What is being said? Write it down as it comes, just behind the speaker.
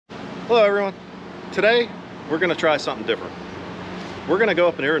Hello everyone. Today we're going to try something different. We're going to go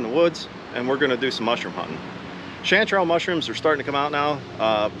up in here in the woods and we're going to do some mushroom hunting. Chanterelle mushrooms are starting to come out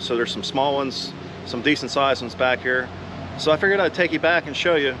now, so there's some small ones, some decent sized ones back here. So I figured I'd take you back and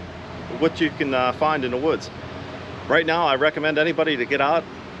show you what you can find in the woods. Right now I recommend anybody to get out.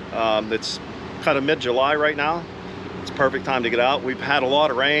 It's kind of mid-July right now. It's a perfect time to get out. We've had a lot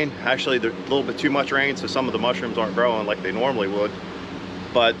of rain. Actually, there's a little bit too much rain, so some of the mushrooms aren't growing like they normally would.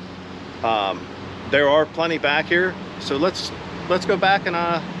 But there are plenty back here, so let's go back and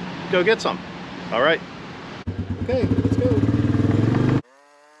go get some. All right. Okay, let's go.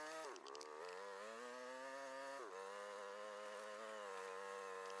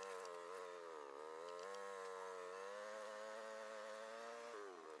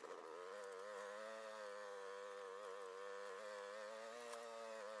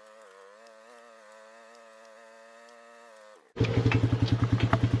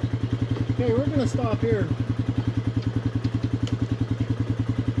 Okay, we're gonna stop here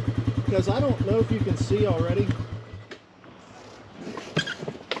because I don't know if you can see already,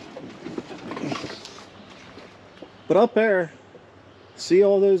 but up there, see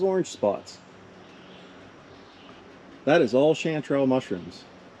all those orange spots? That is all chanterelle mushrooms.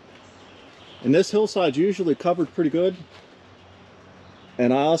 And this hillside's usually covered pretty good.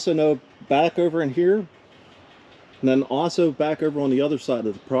 And I also know back over in here, and then also back over on the other side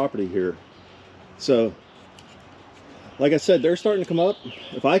of the property here. So, like I said, they're starting to come up.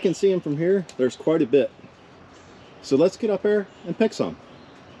 If I can see them from here, there's quite a bit. So let's get up there and pick some.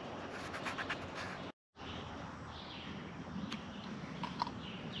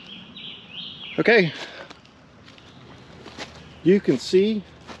 Okay, you can see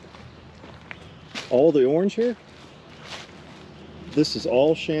all the orange here. This is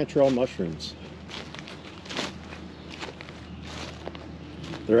all chanterelle mushrooms.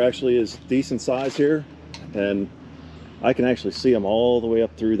 There actually is decent size here, and I can actually see them all the way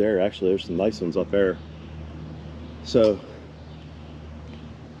up through there. Actually, there's some nice ones up there. So,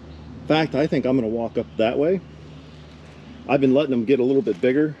 in fact, I think I'm going to walk up that way. I've been letting them get a little bit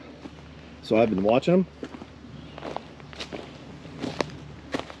bigger, so I've been watching them.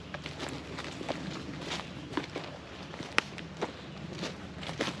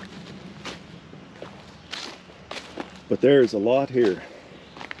 But there's a lot here.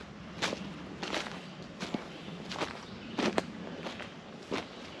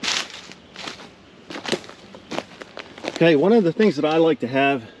 Okay, one of the things that I like to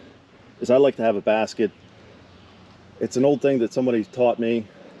have is I like to have a basket. It's an old thing that somebody taught me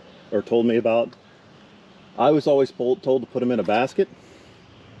or told me about. I was always told to put them in a basket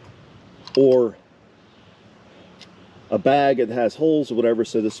or a bag that has holes or whatever,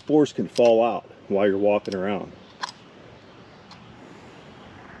 so the spores can fall out while you're walking around.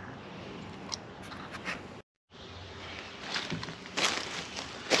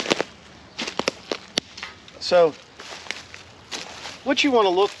 So what you want to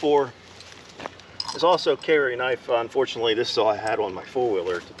look for is also carry a knife. Unfortunately, this is all I had on my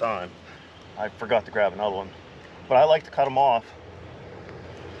four-wheeler at the time. I forgot to grab another one, but I like to cut them off.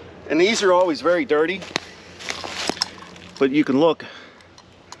 And these are always very dirty, but you can look,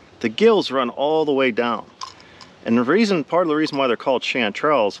 the gills run all the way down. And the reason, part of the reason why they're called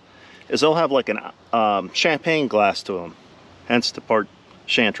chanterelles is they'll have like an champagne glass to them, hence the part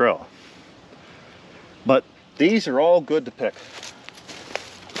chanterelle. But these are all good to pick.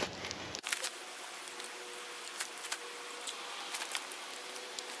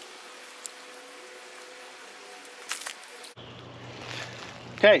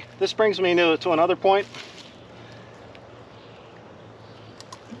 Okay, this brings me to another point.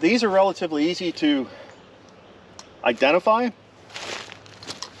 These are relatively easy to identify.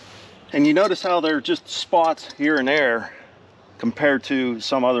 And you notice how they're just spots here and there compared to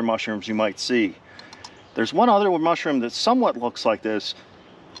some other mushrooms you might see. There's one other mushroom that somewhat looks like this.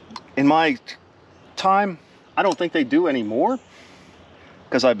 In my time, I don't think they do anymore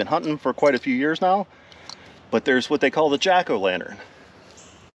because I've been hunting for quite a few years now. But there's what they call the jack-o'-lantern.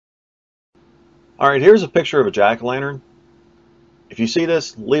 All right, here's a picture of a jack-o'-lantern. If you see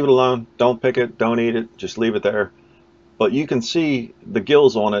this, leave it alone. Don't pick it, don't eat it, just leave it there. But you can see the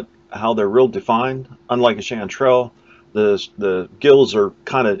gills on it, how they're real defined. Unlike a chanterelle, the gills are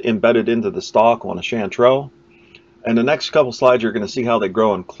kind of embedded into the stalk on a chanterelle. And the next couple slides, you're going to see how they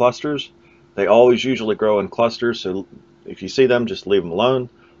grow in clusters. They always usually grow in clusters, so if you see them, just leave them alone.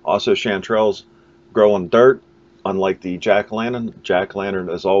 Also, chanterelles grow in dirt. Unlike the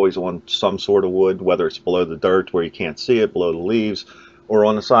jack-o'-lantern is always on some sort of wood, whether it's below the dirt where you can't see it, below the leaves, or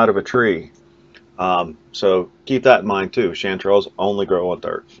on the side of a tree. So keep that in mind too. Chanterelles only grow on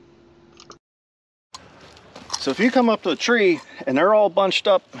dirt. So if you come up to a tree and they're all bunched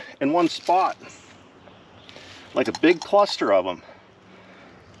up in one spot, like a big cluster of them,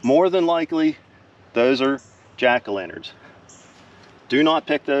 more than likely those are jack-o'-lanterns. Do not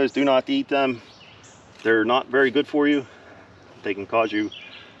pick those, do not eat them. They're not very good for you. They can cause you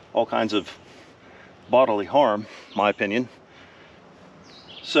all kinds of bodily harm, in my opinion.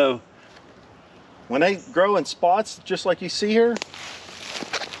 So when they grow in spots, just like you see here,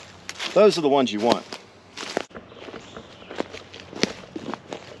 those are the ones you want.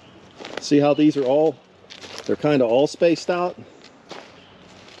 See how these are all, they're kind of all spaced out.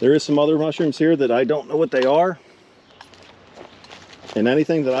 There is some other mushrooms here that I don't know what they are. And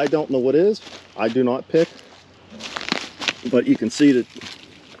anything that I don't know what is, I do not pick. But you can see that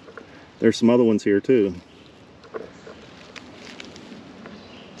there's some other ones here too.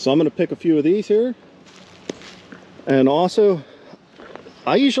 So I'm going to pick a few of these here. And also,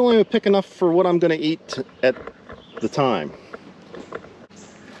 I usually only pick enough for what I'm going to eat at the time.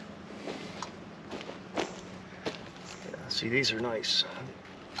 Yeah, see, these are nice.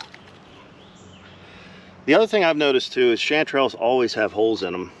 The other thing I've noticed too is chanterelles always have holes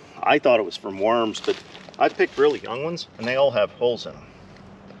in them. I thought it was from worms, but I picked really young ones and they all have holes in them.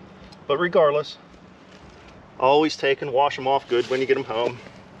 But regardless, always take and wash them off good when you get them home.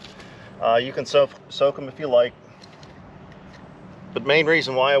 You can soak them if you like. But the main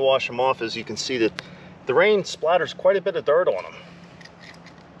reason why I wash them off is you can see that the rain splatters quite a bit of dirt on them.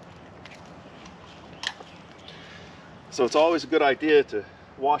 So it's always a good idea to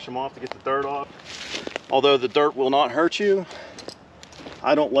wash them off to get the dirt off. Although the dirt will not hurt you,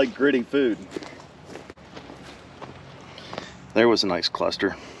 I don't like gritty food. There was a nice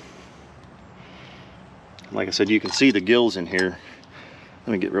cluster. Like I said, you can see the gills in here.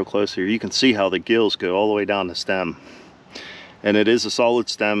 Let me get real close here. You can see how the gills go all the way down the stem. And it is a solid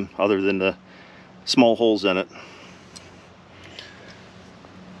stem other than the small holes in it.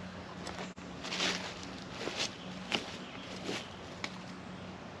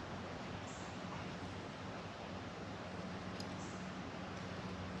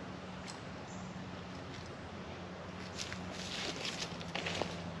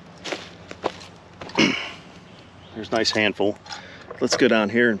 There's a nice handful. Let's go down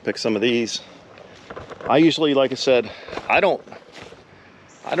here and pick some of these. I usually, like I said, I don't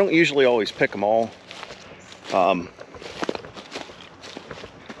usually always pick them all.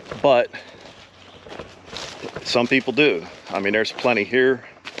 But some people do. I mean, there's plenty here.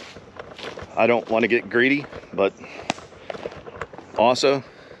 I don't want to get greedy, but also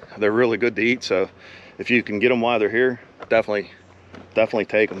they're really good to eat. So if you can get them while they're here, definitely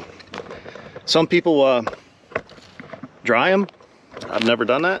take them. Some people dry them. I've never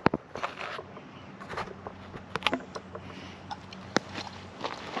done that.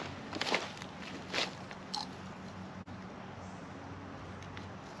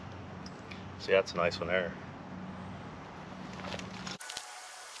 See, that's a nice one there.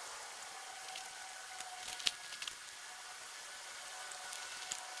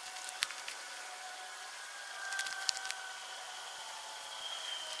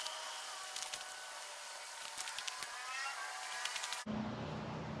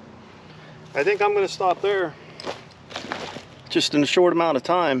 I think I'm going to stop there. Just in a short amount of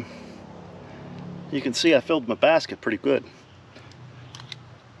time. You can see I filled my basket pretty good.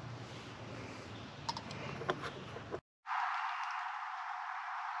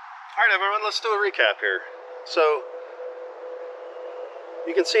 Alright everyone, let's do a recap here. So,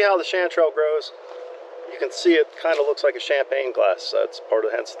 you can see how the chanterelle grows. You can see it kind of looks like a champagne glass. That's part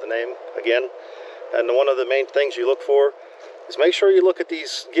of, hence the name again. And one of the main things you look for is make sure you look at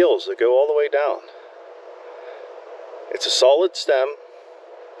these gills that go all the way down. It's a solid stem,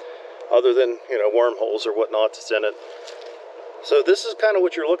 other than, you know, wormholes or whatnot that's in it. So this is kind of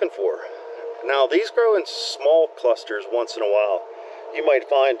what you're looking for. Now these grow in small clusters once in a while. You might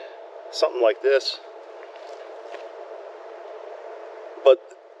find something like this. But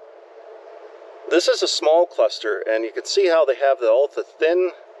this is a small cluster, and you can see how they have all the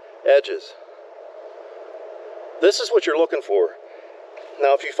thin edges. This is what you're looking for.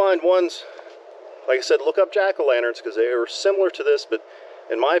 Now if you find ones, like I said, look up jack-o'-lanterns because they are similar to this, but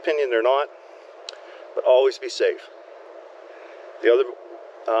in my opinion they're not. But always be safe. The other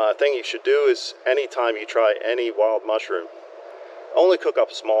thing you should do is anytime you try any wild mushroom, only cook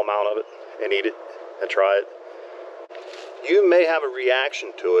up a small amount of it and eat it and try it. You may have a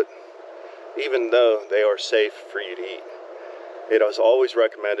reaction to it even though they are safe for you to eat. It is always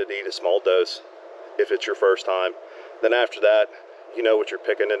recommended to eat a small dose if it's your first time. Then after that, you know what you're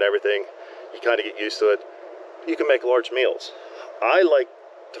picking and everything. You kind of get used to it. You can make large meals. I like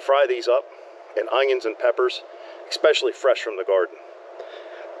to fry these up and onions and peppers, especially fresh from the garden.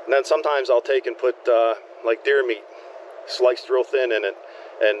 And then sometimes I'll take and put like deer meat, sliced real thin in it,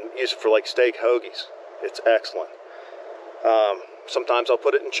 and use it for like steak hoagies. It's excellent. Sometimes I'll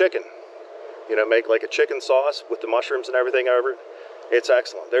put it in chicken. You know, make like a chicken sauce with the mushrooms and everything over it. It's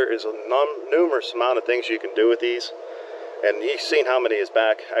excellent. There is a numerous amount of things you can do with these. And you've seen how many is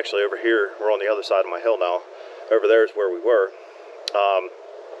back. Actually, over here, we're on the other side of my hill now. Over there is where we were.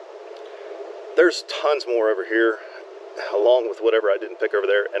 There's tons more over here, along with whatever I didn't pick over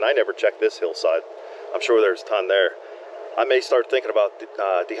there. And I never checked this hillside. I'm sure there's a ton there. I may start thinking about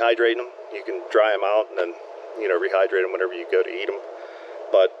dehydrating them. You can dry them out and then, you know, rehydrate them whenever you go to eat them.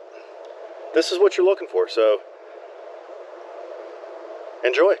 But this is what you're looking for, so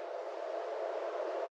enjoy.